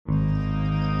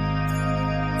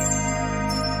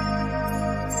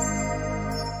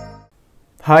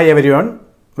Hi everyone,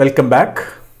 welcome back.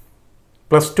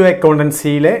 Plus 2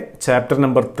 Accountancy chapter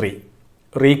number 3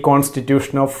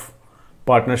 Reconstitution of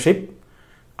Partnership,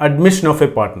 Admission of a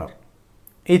Partner.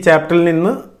 This chapter is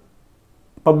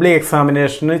public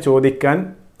examination ചോദിക്കാൻ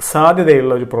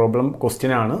സാധ്യതയുള്ള ഒരു problem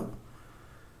question ആണ്.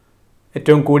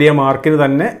 ഏറ്റവും കൂടിയ മാർക്കിന്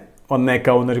തന്നെ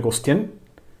വന്നേക്കാവുന്ന ഒരു ക്വസ്റ്റ്യൻ.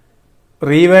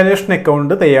 റീവാലുവേഷൻ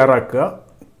അക്കൗണ്ട് തയ്യാറാക്കുക,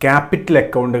 ക്യാപിറ്റൽ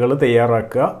അക്കൗണ്ടുകൾ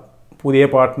തയ്യാറാക്കുക, പുതിയ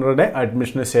പാർട്ട്ണറുടെ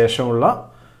അഡ്മിഷന് ശേഷമുള്ള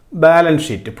ബാലൻസ്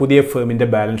ഷീറ്റ്, പുതിയ ഫേമിൻ്റെ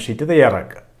ബാലൻസ് ഷീറ്റ്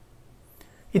തയ്യാറാക്കുക.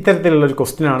 ഇത്തരത്തിലുള്ളൊരു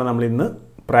ക്വസ്റ്റ്യനാണ് നമ്മൾ ഇന്ന്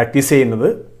പ്രാക്ടീസ് ചെയ്യുന്നത്.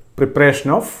 Preparation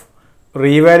of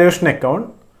revaluation account,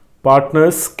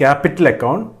 partners capital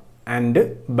account and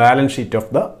balance sheet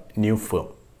of the new firm.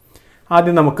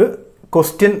 ആദ്യം നമുക്ക്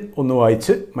ക്വസ്റ്റ്യൻ ഒന്ന്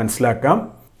വായിച്ച് മനസ്സിലാക്കാം.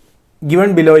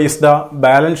 Given below is the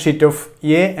balance sheet of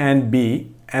A and B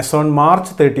as on March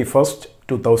 31st,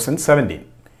 2017.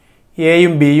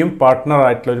 എയും ബിയും പാർട്ട്ണർ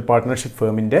ആയിട്ടുള്ള ഒരു പാർട്ട്ണർഷിപ്പ്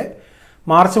ഫേമിൻ്റെ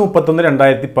മാർച്ച്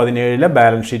 31, 2017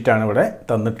 ബാലൻസ് ഷീറ്റാണ് ഇവിടെ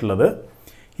തന്നിട്ടുള്ളത്.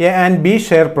 A and B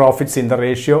share profits in the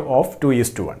ratio of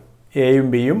 2:1. എയും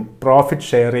ബിയും പ്രോഫിറ്റ്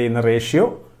ഷെയർ ചെയ്യുന്ന റേഷ്യോ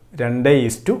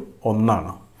 2:1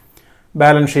 ആണ്.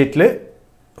 ബാലൻസ് ഷീറ്റിൽ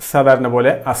സാധാരണ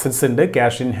പോലെ അസറ്റ്സ് ഉണ്ട്,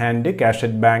 cash in hand, cash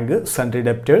at bank, sundry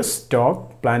debtors, stock,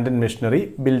 plant and machinery,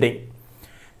 building.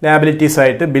 Liabilities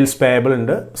ആയിട്ട് ബിൽസ് പേയബിൾ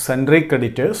ഉണ്ട്, സൺട്രി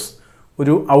ക്രെഡിറ്റേഴ്സ്,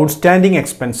 ഒരു ഔട്ട്സ്റ്റാൻഡിങ്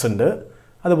എക്സ്പെൻസ് ഉണ്ട്.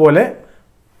 അതുപോലെ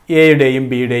എയുടെയും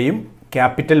ബിയുടെയും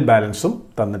ക്യാപിറ്റൽ ബാലൻസും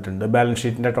തന്നിട്ടുണ്ട്. ബാലൻസ്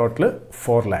ഷീറ്റിൻ്റെ total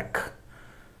 4 lakh.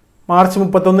 March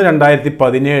 31,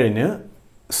 2017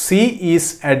 C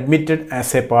is admitted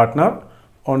as A partner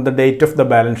on the date of the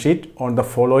balance sheet on the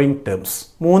following terms.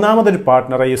 മൂന്നാമതൊരു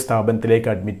പാർട്ട്ണറെ ഈ സ്ഥാപനത്തിലേക്ക്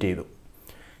അഡ്മിറ്റ് ചെയ്തു.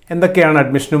 എന്തൊക്കെയാണ്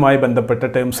അഡ്മിഷനുമായി ബന്ധപ്പെട്ട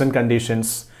terms and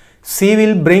conditions? C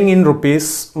will bring in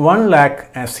 ₹1 lakh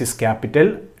as his capital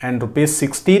and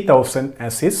 ₹60,000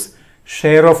 as his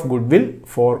share of goodwill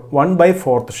for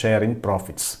 1/4 share in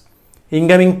profits.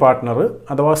 Incoming partner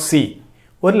അഥവാ C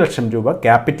 ₹1,00,000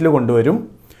 capital കൊണ്ടുവരും,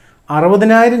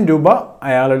 ₹60,000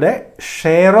 അയാളുടെ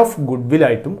share of goodwill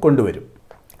ആയിട്ടും കൊണ്ടുവരും.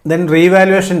 ദെൻ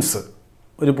റീവാലുവേഷൻസ്.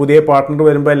 ഒരു പുതിയ പാർട്ട്ണർ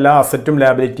വരുമ്പോൾ എല്ലാ അസറ്റും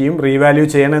ലാബിലിറ്റിയും റീവാല്യൂ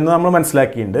ചെയ്യണമെന്ന് നമ്മൾ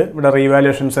മനസ്സിലാക്കിയിട്ടുണ്ട്. ഇവിടെ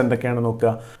റീവാലുവേഷൻസ് എന്തൊക്കെയാണ്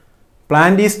നോക്കുക.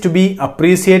 Plant is to be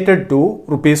appreciated to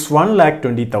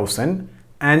 ₹1,20,000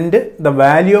 and the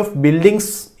value of buildings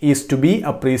is to be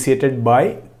appreciated by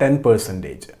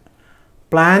 10%.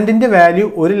 പ്ലാന്റിൻ്റെ വാല്യൂ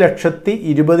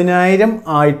 1,20,000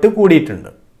 ആയിട്ട് കൂടിയിട്ടുണ്ട്.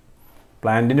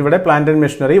 പ്ലാന്റിന് ഇവിടെ പ്ലാന്റ് ആൻഡ്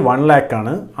മെഷീനറി 1 lakh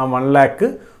ആണ്. ആ 1 lakh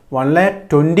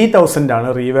 1,20,000 ആണ്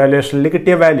റീവാലുവേഷനിൽ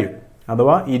കിട്ടിയ വാല്യൂ,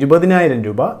 അഥവാ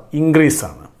 ₹20,000 ഇൻക്രീസ്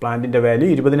ആണ്. പ്ലാന്റിൻ്റെ വാല്യൂ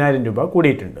 ₹20,000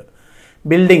 കൂടിയിട്ടുണ്ട്.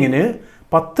 ബിൽഡിങ്ങിന്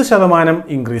 10%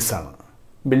 ഇൻക്രീസ് ആണ്.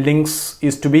 Buildings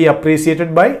is to B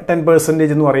appreciated by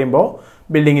 10% എന്ന് പറയുമ്പോൾ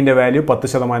ബിൽഡിങ്ങിൻ്റെ വാല്യൂ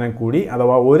 10% കൂടി,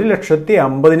 അഥവാ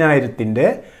 1,50,000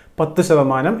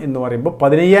 10% എന്ന് പറയുമ്പോൾ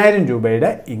 ₹15,000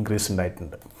 ഇൻക്രീസ്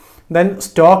ഉണ്ടായിട്ടുണ്ട്. Then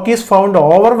stock is found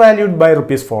over valued by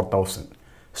 ₹4,000.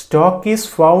 Stock is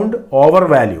found over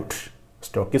valued.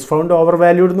 Stock is found over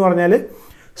valued എന്ന് പറഞ്ഞാൽ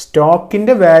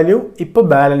സ്റ്റോക്കിൻ്റെ വാല്യൂ ഇപ്പോൾ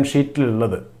ബാലൻസ്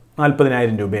ഷീറ്റിലുള്ളത്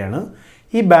 ₹40,000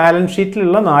 ഈ ബാലൻസ്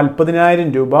ഷീറ്റിലുള്ള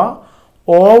 ₹40,000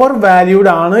 ഓവർ വാല്യൂഡ്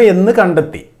ആണ് എന്ന്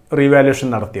കണ്ടെത്തി റീവാലുവേഷൻ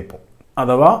നടത്തിയപ്പോൾ.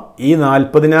 അഥവാ ഈ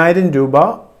 ₹40,000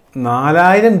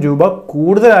 ₹4,000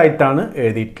 കൂടുതലായിട്ടാണ്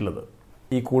എഴുതിയിട്ടുള്ളത്.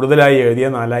 ഈ കൂടുതലായി എഴുതിയ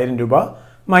 ₹4,000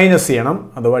 മൈനസ് ചെയ്യണം,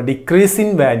 അഥവാ ഡിക്രീസ് ഇൻ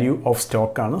വാല്യൂ ഓഫ്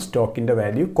സ്റ്റോക്കാണ്. സ്റ്റോക്കിൻ്റെ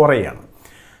value കുറയാണ്.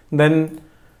 Then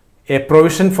A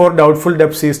provision for doubtful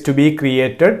debts is to be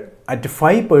created at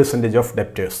 5% of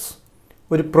debtors.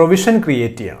 ഒരു പ്രൊവിഷൻ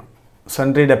ക്രിയേറ്റ് ചെയ്യണം.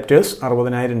 സൺട്രി ഡെപ്റ്റേഴ്സ്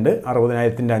 60,000 ഉണ്ട്,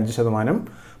 60,000ൻ്റെ 5%.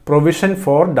 Provision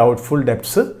for doubtful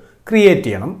debts create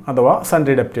ചെയ്യണം, അഥവാ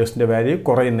സൺട്രി ഡെപ്റ്റേഴ്സിൻ്റെ വാല്യൂ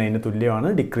കുറയുന്നതിന് തുല്യമാണ്,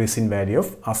 decrease in value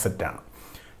of asset ആണ്.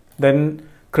 Then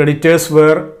creditors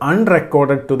where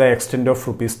unrecorded to the extent of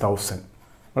 ₹1,000.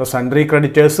 അവിടെ sundry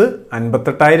creditors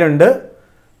 58,000 ഉണ്ട്,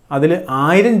 അതിൽ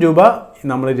 ₹1,000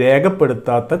 നമ്മൾ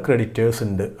രേഖപ്പെടുത്താത്ത ക്രെഡിറ്റേഴ്സ്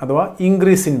ഉണ്ട്, അഥവാ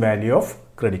increase in value of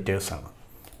creditors ആണ്.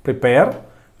 Prepare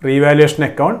revaluation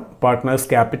account, partners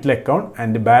capital account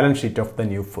and balance sheet of the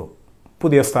new firm.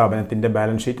 പുതിയ സ്ഥാപനത്തിൻ്റെ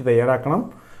ബാലൻസ് ഷീറ്റ് തയ്യാറാക്കണം,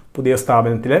 പുതിയ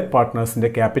സ്ഥാപനത്തിലെ പാർട്ട്നേഴ്സിൻ്റെ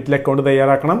ക്യാപിറ്റൽ അക്കൗണ്ട്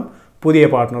തയ്യാറാക്കണം, പുതിയ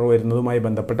പാർട്ട്ണർ വരുന്നതുമായി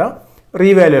ബന്ധപ്പെട്ട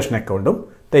റീവാലുവേഷൻ അക്കൗണ്ടും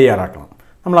തയ്യാറാക്കണം.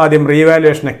 നമ്മൾ ആദ്യം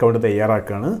റീവാലുവേഷൻ അക്കൗണ്ട്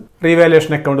തയ്യാറാക്കുകയാണ്.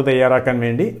 റീവാലുവേഷൻ അക്കൗണ്ട് തയ്യാറാക്കാൻ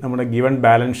വേണ്ടി നമ്മുടെ ഗിവൺ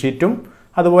ബാലൻസ് ഷീറ്റും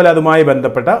അതുപോലെ അതുമായി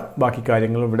ബന്ധപ്പെട്ട ബാക്കി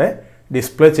കാര്യങ്ങളും ഇവിടെ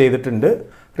ഡിസ്പ്ലേ ചെയ്തിട്ടുണ്ട്.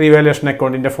 റീവാലുവേഷൻ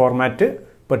അക്കൗണ്ടിൻ്റെ format,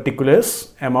 particulars,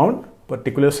 amount,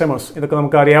 particulars, amounts, ഇതൊക്കെ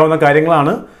നമുക്ക് അറിയാവുന്ന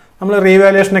കാര്യങ്ങളാണ്. നമ്മൾ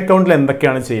റീവാലുവേഷൻ അക്കൗണ്ടിൽ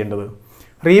എന്തൊക്കെയാണ് ചെയ്യേണ്ടത്?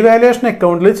 റീവാലുവേഷൻ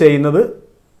അക്കൗണ്ടിൽ ചെയ്യുന്നത്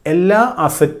എല്ലാ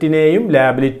അസറ്റിനെയും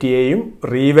ലാബിലിറ്റിയെയും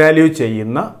റീവാല്യൂ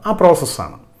ചെയ്യുന്ന ആ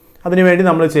പ്രോസസ്സാണ്. അതിനുവേണ്ടി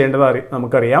നമ്മൾ ചെയ്യേണ്ടത്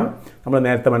നമുക്കറിയാം, നമ്മൾ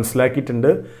നേരത്തെ മനസ്സിലാക്കിയിട്ടുണ്ട്.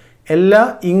 എല്ലാ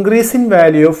increase in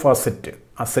value of asset,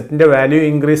 അസറ്റിൻ്റെ value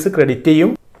increase credit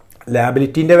ചെയ്യും,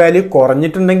 ലാബിലിറ്റീൻ്റെ വാല്യൂ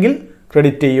കുറഞ്ഞിട്ടുണ്ടെങ്കിൽ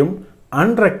ക്രെഡിറ്റ് ചെയ്യും,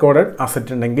 അൺറെക്കോർഡഡ്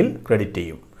അസറ്റ് ഉണ്ടെങ്കിൽ ക്രെഡിറ്റ്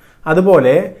ചെയ്യും.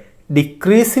 അതുപോലെ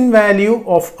decrease in value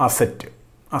of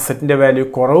അസറ്റിൻ്റെ value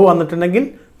കുറവ് വന്നിട്ടുണ്ടെങ്കിൽ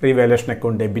റീവാലുവേഷൻ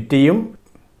അക്കൗണ്ട് ഡെബിറ്റ് ചെയ്യും.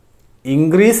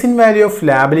 Increase in value of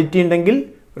liability ഉണ്ടെങ്കിൽ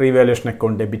റീവാലുവേഷൻ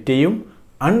അക്കൗണ്ട് ഡെബിറ്റ് ചെയ്യും.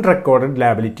 അൺറെക്കോർഡഡ്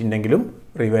ലാബിലിറ്റി ഉണ്ടെങ്കിലും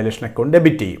റീവാലുവേഷൻ അക്കൗണ്ട്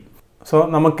ഡെബിറ്റ് ചെയ്യും. സോ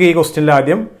നമുക്ക് ഈ ക്വസ്റ്റ്യനിൽ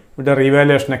ആദ്യം ഇവിടെ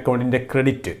റീവാലുവേഷൻ അക്കൗണ്ടിൻ്റെ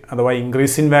ക്രെഡിറ്റ് അഥവാ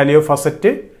increase in value of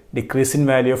asset, decrease in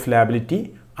value of liability,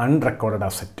 unrecorded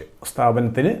asset,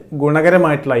 സ്ഥാപനത്തിന്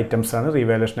ഗുണകരമായിട്ടുള്ള ഐറ്റംസ് ആണ്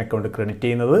റീവാലുവേഷൻ അക്കൗണ്ട് ക്രെഡിറ്റ്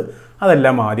ചെയ്യുന്നത്.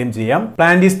 അതെല്ലാം ആദ്യം ചെയ്യാം.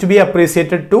 Plant is to B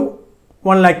appreciated to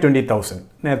 1,20,000.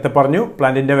 നേരത്തെ പറഞ്ഞു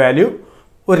പ്ലാന്റിൻ്റെ വാല്യൂ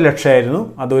 1,00,000 ആയിരുന്നു,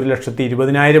 അത്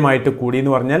 1,20,000 ആയിട്ട് കൂടി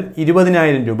എന്ന് പറഞ്ഞാൽ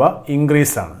 20,000 രൂപ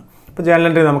ഇൻക്രീസ് ആണ്. ഇപ്പോൾ ജേണൽ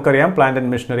എൻട്രി നമുക്കറിയാം plant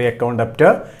and machinery account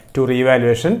അപ്റ്റർ to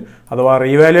revaluation അഥവാ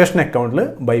റീവാലുവേഷൻ അക്കൗണ്ടിൽ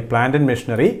ബൈ പ്ലാന്റ് ആൻഡ്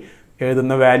മെഷീനറി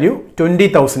എഴുതുന്ന വാല്യൂ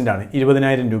 20,000 ആണ്,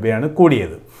 20,000 രൂപയാണ്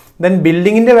കൂടിയത്. ദെൻ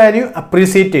ബിൽഡിങ്ങിൻ്റെ വാല്യൂ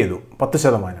അപ്രീസിയേറ്റ് ചെയ്തു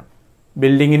 10%.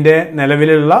 ബിൽഡിങ്ങിൻ്റെ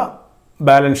നിലവിലുള്ള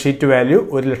ബാലൻസ് ഷീറ്റ് വാല്യൂ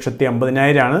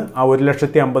 1,50,000 ആണ്. ആ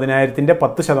 1,50,000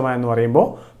 10% എന്ന് പറയുമ്പോൾ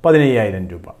 15,000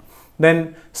 രൂപ. Then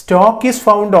stock is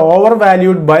found over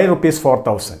valued by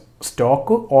 ₹4,000.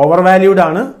 Stock over valued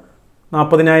ആണ്,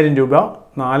 40,000 രൂപ,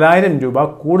 4,000 രൂപ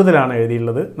കൂടുതലാണ്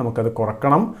എഴുതിയുള്ളത്. നമുക്കത്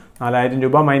കുറക്കണം. 4,000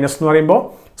 രൂപ മൈനസ് എന്ന് പറയുമ്പോൾ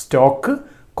സ്റ്റോക്ക്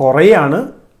കുറയാണ്.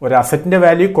 ഒരു അസറ്റിൻ്റെ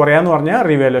വാല്യൂ കുറയാന്ന് പറഞ്ഞാൽ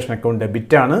റീവാലുവേഷൻ അക്കൗണ്ട്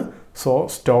ഡെബിറ്റ് ആണ്. So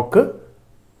stock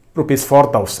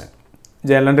 ₹4,000.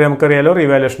 ജേണൽ എൻട്രി നമുക്കറിയാലോ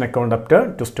revaluation account അപ്റ്റർ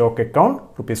to stock account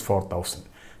 ₹4,000.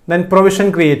 Then provision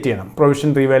create ചെയ്യണം. പ്രൊവിഷൻ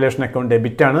റീവാലുവേഷൻ അക്കൗണ്ട്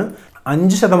ഡെബിറ്റ് ആണ്.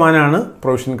 5%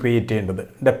 പ്രൊവിഷൻ ക്രിയേറ്റ് ചെയ്യേണ്ടത്.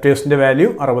 ഡെപ്റ്റേഴ്സിൻ്റെ വാല്യൂ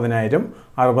 60,000.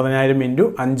 60,000 ഇൻറ്റു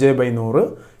 5/100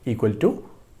 ഈക്വൽ ടു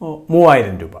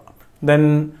 3,000 രൂപ. ദെൻ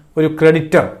ഒരു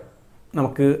ക്രെഡിറ്റർ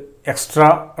നമുക്ക് എക്സ്ട്രാ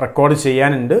റെക്കോർഡ്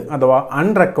ചെയ്യാനുണ്ട്, അഥവാ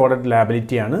അൺറെക്കോർഡഡ്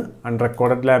ലാബിലിറ്റി ആണ്.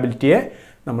 അൺറെക്കോർഡഡ് ലാബിലിറ്റിയെ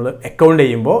നമ്മൾ അക്കൗണ്ട്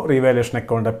ചെയ്യുമ്പോൾ revaluation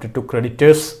account up to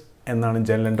creditors എന്നാണ്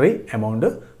ജേണൽ എൻട്രി. എമൗണ്ട്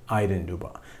 1,000 രൂപ.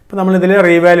 ഇപ്പോൾ നമ്മളിതിൽ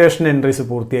റീവാലുവേഷൻ എൻട്രീസ്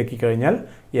പൂർത്തിയാക്കി കഴിഞ്ഞാൽ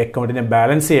ഈ അക്കൗണ്ടിനെ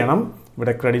ബാലൻസ് ചെയ്യണം.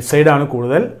 ഇവിടെ ക്രെഡിറ്റ് സൈഡാണ്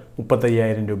കൂടുതൽ,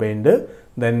 35,000 രൂപയുണ്ട്.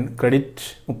 ദെൻ ക്രെഡിറ്റ്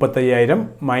 35,000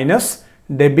 മൈനസ്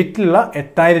ഡെബിറ്റിലുള്ള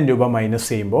 8,000 രൂപ മൈനസ്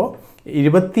ചെയ്യുമ്പോൾ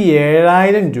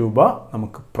 27,000 രൂപ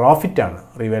നമുക്ക് പ്രോഫിറ്റാണ്.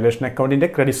 റീവാലുവേഷൻ അക്കൗണ്ടിൻ്റെ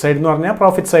ക്രെഡിറ്റ് സൈഡ് എന്ന് പറഞ്ഞാൽ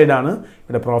പ്രോഫിറ്റ് സൈഡാണ്.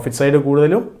 ഇവിടെ പ്രോഫിറ്റ് സൈഡ്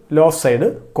കൂടുതലും ലോസ് സൈഡ്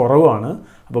കുറവാണ്.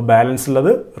 അപ്പോൾ ബാലൻസ്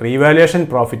ഉള്ളത് റീവാലുവേഷൻ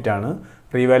പ്രോഫിറ്റാണ്.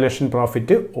 റീവാലുവേഷൻ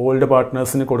പ്രോഫിറ്റ് ഓൾഡ്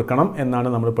പാർട്ട്നേഴ്സിന് കൊടുക്കണം എന്നാണ്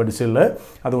നമ്മൾ പഠിച്ചിട്ടുള്ളത്.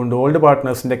 അതുകൊണ്ട് ഓൾഡ്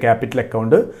പാർട്ട്നേഴ്സിൻ്റെ ക്യാപിറ്റൽ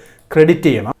അക്കൗണ്ട് ക്രെഡിറ്റ്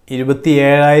ചെയ്യണം.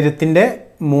 27,000-ൻ്റെ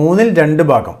 2/3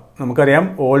 ഭാഗം നമുക്കറിയാം.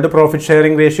 ഓൾഡ് പ്രോഫിറ്റ്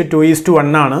ഷെയറിംഗ് റേഷ്യോ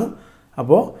 2:1 ആണ്.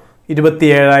 അപ്പോൾ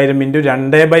 27,000 ഇൻറ്റു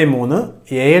 2/3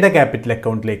 എയുടെ ക്യാപിറ്റൽ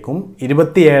അക്കൗണ്ടിലേക്കും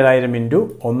 27,000 ഇൻറ്റു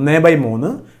 1/3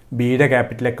 ബിയുടെ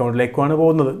ക്യാപിറ്റൽ അക്കൗണ്ടിലേക്കുമാണ്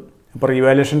പോകുന്നത്. അപ്പോൾ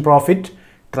revaluation profit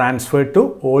transfer to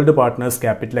old partners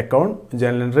capital account.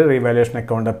 Journal entry revaluation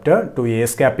account അപ്റ്റർ to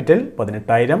S capital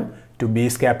 18,000 to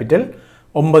B's capital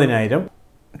 9,000,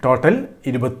 total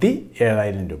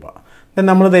 27,000 രൂപ. ദെൻ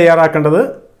നമ്മൾ തയ്യാറാക്കേണ്ടത്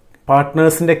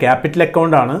പാർട്ട്നേഴ്സിൻ്റെ ക്യാപിറ്റൽ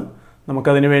അക്കൗണ്ടാണ്.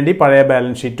 നമുക്കതിന് വേണ്ടി പഴയ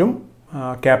ബാലൻസ് ഷീറ്റും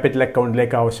ക്യാപിറ്റൽ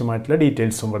അക്കൗണ്ടിലേക്ക് ആവശ്യമായിട്ടുള്ള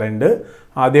ഡീറ്റെയിൽസും ഇവിടെ ഉണ്ട്.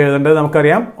 ആദ്യം എഴുതേണ്ടത്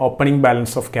നമുക്കറിയാം ഓപ്പണിംഗ്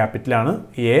ബാലൻസ് ഓഫ് ക്യാപിറ്റലാണ്.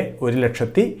 എ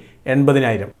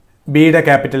 1,80,000. ബിയുടെ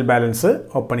ക്യാപിറ്റൽ ബാലൻസ്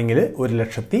ഓപ്പണിങ്ങിൽ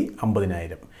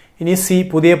 1,50,000. ഇനി സി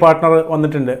പുതിയ പാർട്ട്ണർ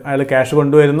വന്നിട്ടുണ്ട്, അയാൾ ക്യാഷ്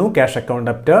കൊണ്ടുവരുന്നു. ക്യാഷ് അക്കൗണ്ട്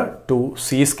അപ്റ്റർ ടു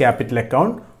സീസ് ക്യാപിറ്റൽ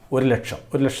അക്കൗണ്ട്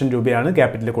 1,00,000 രൂപയാണ്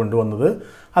ക്യാപിറ്റൽ കൊണ്ടുവന്നത്.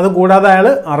 അതുകൂടാതെ അയാൾ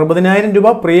 60,000 രൂപ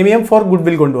പ്രീമിയം ഫോർ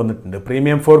ഗുഡ്വിൽ കൊണ്ടുവന്നിട്ടുണ്ട്.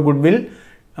 Premium four goodwill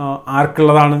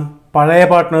ആർക്കുള്ളതാണ്? പഴയ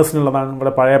പാർട്ട്നേഴ്സിനുള്ളതാണ്.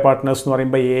 ഇവിടെ പഴയ പാർട്ട്നേഴ്സ് എന്ന്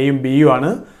പറയുമ്പോൾ എയും ബിയും ആണ്.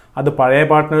 അത് പഴയ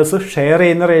പാർട്ട്നേഴ്സ് ഷെയർ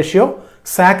ചെയ്യുന്ന റേഷ്യോ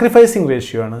സാക്രിഫൈസിങ്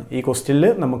റേഷ്യോ ആണ്. ഈ ക്വസ്റ്റ്യനിൽ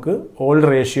നമുക്ക് ഓൾഡ്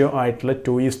റേഷ്യോ ആയിട്ടുള്ള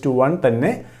 2:1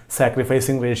 തന്നെ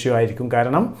സാക്രിഫൈസിങ് റേഷ്യോ ആയിരിക്കും.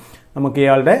 കാരണം നമുക്ക്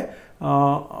ഇയാളുടെ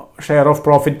ഷെയർ ഓഫ്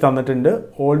പ്രോഫിറ്റ് തന്നിട്ടുണ്ട്,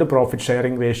 ഓൾഡ് പ്രോഫിറ്റ്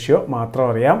ഷെയറിംഗ് റേഷ്യോ മാത്രം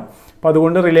അറിയാം. അപ്പോൾ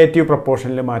അതുകൊണ്ട് റിലേറ്റീവ്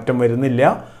പ്രപ്പോർഷനിൽ മാറ്റം വരുന്നില്ല.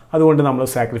 അതുകൊണ്ട് നമ്മൾ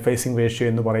സാക്രിഫൈസിങ് റേഷ്യോ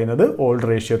എന്ന് പറയുന്നത് ഓൾഡ്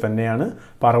റേഷ്യോ തന്നെയാണ്.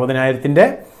 അപ്പോൾ 60,000-ൻ്റെ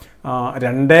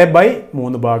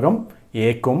 2/3 ഭാഗം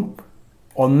എക്കും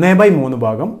 1/3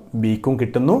 ഭാഗം ബിക്കും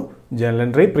കിട്ടുന്നു. Journal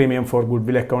entry premium four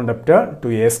goodwill account അപ്റ്റർ to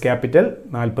S capital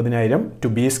 40,000 to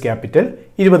B's capital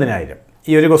 20,000.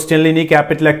 ഈ ഒരു ക്വസ്റ്റ്യനിൽ ഇനി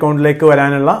ക്യാപിറ്റൽ അക്കൗണ്ടിലേക്ക്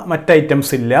വരാനുള്ള മറ്റ്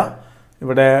ഐറ്റംസ് ഇല്ല.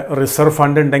 ഇവിടെ റിസർവ്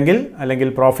ഫണ്ട് ഉണ്ടെങ്കിൽ അല്ലെങ്കിൽ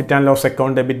profit and loss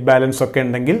account debit balance ഒക്കെ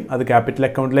ഉണ്ടെങ്കിൽ അത് ക്യാപിറ്റൽ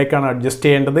അക്കൗണ്ടിലേക്കാണ് അഡ്ജസ്റ്റ്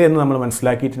ചെയ്യേണ്ടത് എന്ന് നമ്മൾ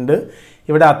മനസ്സിലാക്കിയിട്ടുണ്ട്.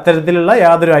 ഇവിടെ അത്തരത്തിലുള്ള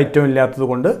യാതൊരു ഐറ്റവും ഇല്ലാത്തത്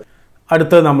കൊണ്ട്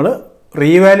അടുത്തത് നമ്മൾ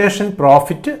റീവാലുവേഷൻ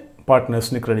പ്രോഫിറ്റ്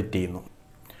പാർട്ട്നേഴ്സിന് ക്രെഡിറ്റ് ചെയ്യുന്നു.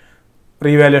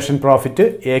 റീവാലുവേഷൻ പ്രോഫിറ്റ്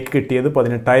എക്ക് കിട്ടിയത്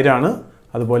 18,000 ആണ്.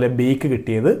 അതുപോലെ ബിക്ക്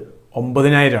കിട്ടിയത്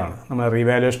 9,000 ആണ്. നമ്മൾ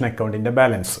റീവാലുവേഷൻ അക്കൗണ്ടിൻ്റെ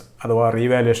ബാലൻസ് അഥവാ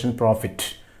revaluation profit.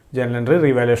 Journal entry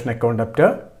revaluation account അപ്റ്റർ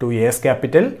to S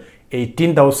capital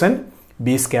 18,000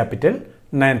 B's capital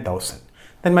 9,000.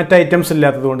 Then മറ്റ് ഐറ്റംസ്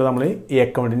ഇല്ലാത്തതുകൊണ്ട് നമ്മൾ ഈ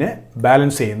അക്കൗണ്ടിനെ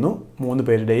ബാലൻസ് ചെയ്യുന്നു. 3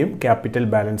 പേരുടെയും ക്യാപിറ്റൽ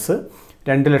ബാലൻസ്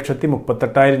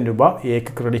 2,38,000 രൂപ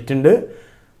എക്ക് ക്രെഡിറ്റ് ഉണ്ട്,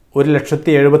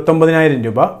 1,79,000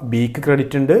 രൂപ ബിക്ക്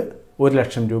ക്രെഡിറ്റ് ഉണ്ട്,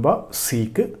 1,00,000 രൂപ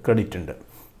സിക്ക് ക്രെഡിറ്റ് ഉണ്ട്.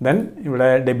 ദെൻ ഇവിടെ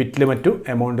ഡെബിറ്റിൽ മറ്റു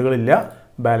എമൗണ്ടുകളില്ല.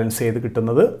 ബാലൻസ് ചെയ്ത്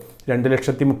കിട്ടുന്നത്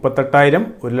 2,38,000,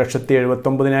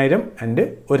 1,79,000 and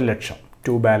 1,00,000.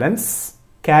 2 balance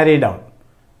carry down.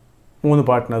 3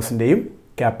 പാർട്ട്നേഴ്സിൻ്റെയും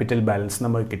capital balance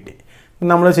നമുക്ക് കിട്ടി.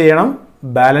 നമ്മൾ ചെയ്യണം,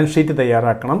 ബാലൻസ് ഷീറ്റ്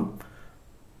തയ്യാറാക്കണം.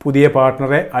 പുതിയ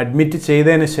പാർട്ട്ണറെ അഡ്മിറ്റ്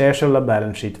ചെയ്തതിന് ശേഷമുള്ള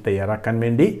ബാലൻസ് ഷീറ്റ് തയ്യാറാക്കാൻ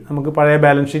വേണ്ടി നമുക്ക് പഴയ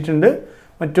ബാലൻസ് ഷീറ്റ് ഉണ്ട്,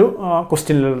 മറ്റു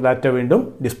ക്വസ്റ്റ്യനിലുള്ള ഡാറ്റ വീണ്ടും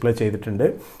ഡിസ്പ്ലേ ചെയ്തിട്ടുണ്ട്.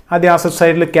 ആദ്യം ആസറ്റ്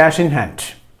സൈഡിൽ cash in hand.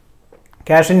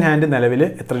 Cash in hand നിലവിൽ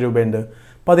എത്ര രൂപയുണ്ട്?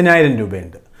 10,000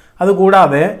 രൂപയുണ്ട്.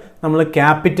 അതുകൂടാതെ നമ്മൾ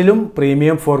ക്യാപിറ്റലും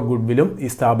പ്രീമിയം ഫോർ ഗുഡ്വില്ലും ഈ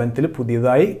സ്ഥാപനത്തിൽ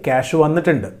പുതിയതായി ക്യാഷ്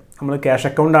വന്നിട്ടുണ്ട്. നമ്മൾ ക്യാഷ്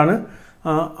അക്കൗണ്ടാണ്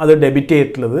അത് ഡെബിറ്റ്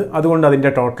ചെയ്തിട്ടുള്ളത്, അതുകൊണ്ട് അതിൻ്റെ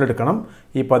ടോട്ടൽ എടുക്കണം.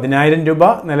 ഈ 10,000 രൂപ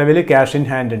നിലവിൽ ക്യാഷ് ഇൻ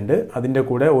ഹാൻഡ് ഉണ്ട്, അതിൻ്റെ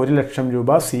കൂടെ 1,00,000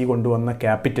 രൂപ സി കൊണ്ടുവന്ന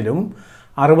ക്യാപിറ്റലും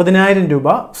 60,000 രൂപ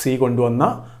സി കൊണ്ടുവന്ന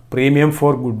പ്രീമിയം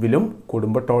ഫോർ ഗുഡ്വില്ലും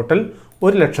കൂടുമ്പോൾ ടോട്ടൽ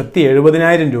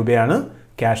 1,70,000 രൂപയാണ്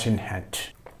cash in hand.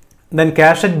 Then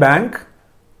cash at bank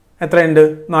എത്രയുണ്ട്?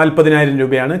 40,000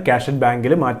 രൂപയാണ്. ക്യാഷ് അറ്റ്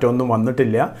ബാങ്കിൽ മാറ്റമൊന്നും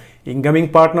വന്നിട്ടില്ല.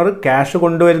 ഇൻകമിംഗ് പാർട്ട്ണർ ക്യാഷ്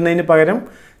കൊണ്ടുവരുന്നതിന് പകരം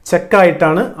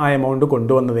ചെക്കായിട്ടാണ് ആ എമൗണ്ട്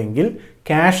കൊണ്ടുവന്നതെങ്കിൽ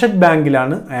ക്യാഷ് അറ്റ്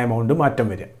ബാങ്കിലാണ് ആ എമൗണ്ട് മാറ്റം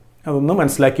വരിക. അതൊന്ന്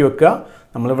മനസ്സിലാക്കി വെക്കുക.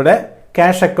 നമ്മളിവിടെ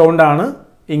ക്യാഷ് അക്കൗണ്ടാണ്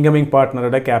ഇൻകമിംഗ്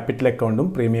പാർട്ട്ണറുടെ ക്യാപിറ്റൽ അക്കൗണ്ടും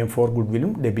പ്രീമിയം ഫോർ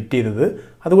ഗുഡ്വില്ലും ഡെബിറ്റ് ചെയ്തത്,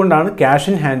 അതുകൊണ്ടാണ് ക്യാഷ്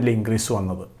ഇൻ ഹാൻഡിൽ ഇൻക്രീസ്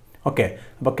വന്നത്. ഓക്കെ,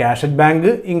 അപ്പോൾ ക്യാഷ് അറ്റ് ബാങ്ക്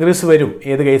ഇൻക്രീസ് വരും.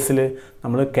 ഏത് കേസിൽ?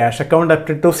 നമ്മൾ ക്യാഷ് അക്കൗണ്ട് അപ്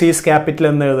ടു സീസ് ക്യാപിറ്റൽ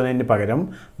എന്ന് എഴുതുന്നതിന് പകരം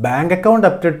ബാങ്ക് അക്കൗണ്ട്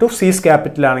അപ് ടു സീസ്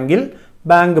ക്യാപിറ്റൽ ആണെങ്കിൽ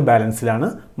ബാങ്ക് ബാലൻസിലാണ്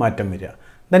മാറ്റം വരിക.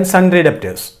 Then sundry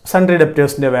debtors. Sundry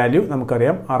ഡെപ്റ്റേഴ്സിൻ്റെ value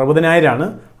നമുക്കറിയാം 60,000 ആണ്.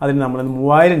 അതിന് നമ്മൾ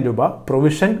 3,000 രൂപ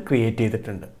പ്രൊവിഷൻ ക്രിയേറ്റ്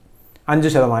ചെയ്തിട്ടുണ്ട്.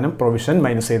 5% പ്രൊവിഷൻ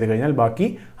മൈനസ് ചെയ്ത് കഴിഞ്ഞാൽ ബാക്കി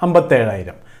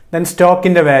 57,000. ദെൻ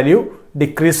സ്റ്റോക്കിൻ്റെ വാല്യൂ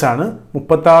ഡിക്രീസ് ആണ്,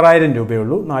 36,000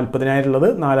 രൂപയുള്ളൂ. 40,000 ഉള്ളത്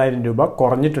 4,000 രൂപ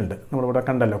കുറഞ്ഞിട്ടുണ്ട്. നമ്മളിവിടെ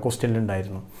കണ്ടല്ലോ,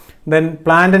 ക്വസ്റ്റ്യനിലുണ്ടായിരുന്നു. Then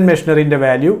plant and മെഷീനറിൻ്റെ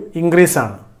value increase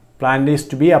ആണ്. Plant is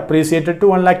to B appreciated to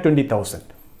 1,20,000,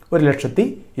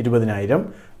 1,20,000.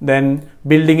 Then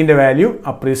ബിൽഡിങ്ങിൻ്റെ വാല്യൂ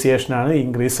അപ്രീസിയേഷൻ ആണ്,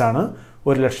 ഇൻക്രീസ് ആണ്,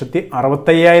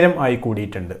 1,65,000 ആയി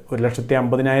കൂടിയിട്ടുണ്ട്.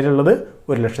 1,50,000 ഉള്ളത്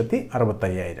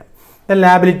 1,65,000. ദെൻ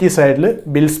ലാബിലിറ്റി സൈഡിൽ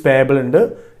ബിൽസ് പേയബിൾ ഉണ്ട്.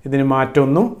 ഇതിന്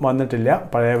മാറ്റമൊന്നും വന്നിട്ടില്ല,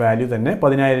 പഴയ വാല്യൂ തന്നെ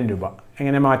 10,000 രൂപ.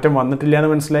 എങ്ങനെ മാറ്റം വന്നിട്ടില്ല എന്ന്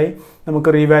മനസ്സിലായി? നമുക്ക്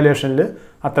റീവാലുവേഷനിൽ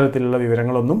അത്തരത്തിലുള്ള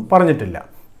വിവരങ്ങളൊന്നും പറഞ്ഞിട്ടില്ല.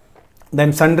 ദെൻ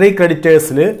സൺട്രി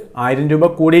ക്രെഡിറ്റേഴ്സിൽ 1,000 രൂപ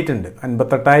കൂടിയിട്ടുണ്ട്.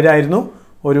 58,000 ആയിരുന്നു.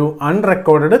 ഒരു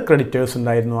അൺറെക്കോർഡഡ് ക്രെഡിറ്റേഴ്സ്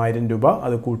ഉണ്ടായിരുന്നു 1,000 രൂപ,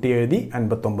 അത് കൂട്ടി എഴുതി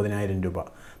 59,000 രൂപ.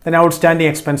 ദെൻ ഔട്ട്സ്റ്റാൻഡിങ്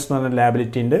എക്സ്പെൻസ് എന്ന് പറഞ്ഞ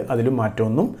ലാബിലിറ്റി ഉണ്ട്, അതിലും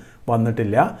മാറ്റമൊന്നും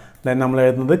വന്നിട്ടില്ല. ദെൻ നമ്മൾ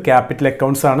എഴുതുന്നത് ക്യാപിറ്റൽ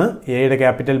അക്കൗണ്ട്സ് ആണ്. എയുടെ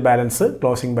ക്യാപിറ്റൽ ബാലൻസ്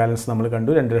ക്ലോസിംഗ് ബാലൻസ് നമ്മൾ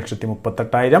കണ്ടു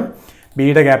 2,38,000.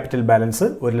 ബിയുടെ ക്യാപിറ്റൽ ബാലൻസ്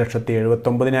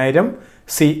 1,79,000.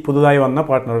 സി പുതുതായി വന്ന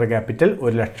പാർട്ട്ണറുടെ ക്യാപിറ്റൽ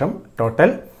 1,00,000. ടോട്ടൽ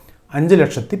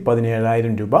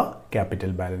 5,17,000 രൂപ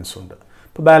ക്യാപിറ്റൽ ബാലൻസ് ഉണ്ട്.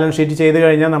 ഇപ്പോൾ ബാലൻസ് ഷീറ്റ് ചെയ്ത്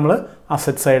കഴിഞ്ഞാൽ നമ്മൾ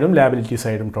അസറ്റ് സൈഡും ലാബിലിറ്റി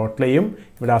സൈഡും ടോട്ടൽ ചെയ്യും.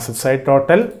 ഇവിടെ അസറ്റ് സൈഡ്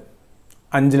ടോട്ടൽ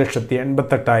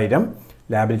 5,88,000,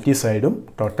 ലാബിലിറ്റി സൈഡും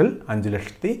ടോട്ടൽ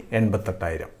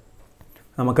 5,88,000.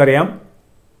 നമുക്കറിയാം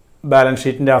ബാലൻസ്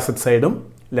ഷീറ്റിൻ്റെ അസറ്റ് സൈഡും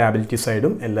ലാബിലിറ്റി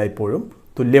സൈഡും എല്ലായ്പ്പോഴും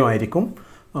തുല്യമായിരിക്കും.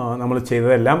 നമ്മൾ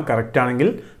ചെയ്തതെല്ലാം കറക്റ്റ് ആണെങ്കിൽ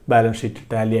ബാലൻസ് ഷീറ്റ്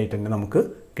ടാലി ആയിട്ട് തന്നെ നമുക്ക്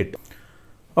കിട്ടും.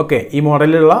 ഓക്കെ, ഈ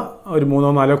മോഡലിലുള്ള ഒരു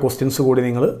 3-4 ക്വസ്റ്റ്യൻസ് കൂടി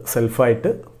നിങ്ങൾ സെൽഫായിട്ട്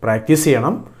പ്രാക്ടീസ്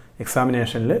ചെയ്യണം.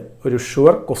 എക്സാമിനേഷനിൽ ഒരു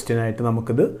ഷുവർ ക്വസ്റ്റ്യനായിട്ട്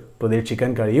നമുക്കിത്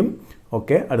പ്രതീക്ഷിക്കാൻ കഴിയും.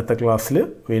 ഓക്കെ, അടുത്ത ക്ലാസ്സിൽ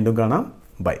വീണ്ടും കാണാം.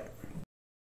 ബൈ.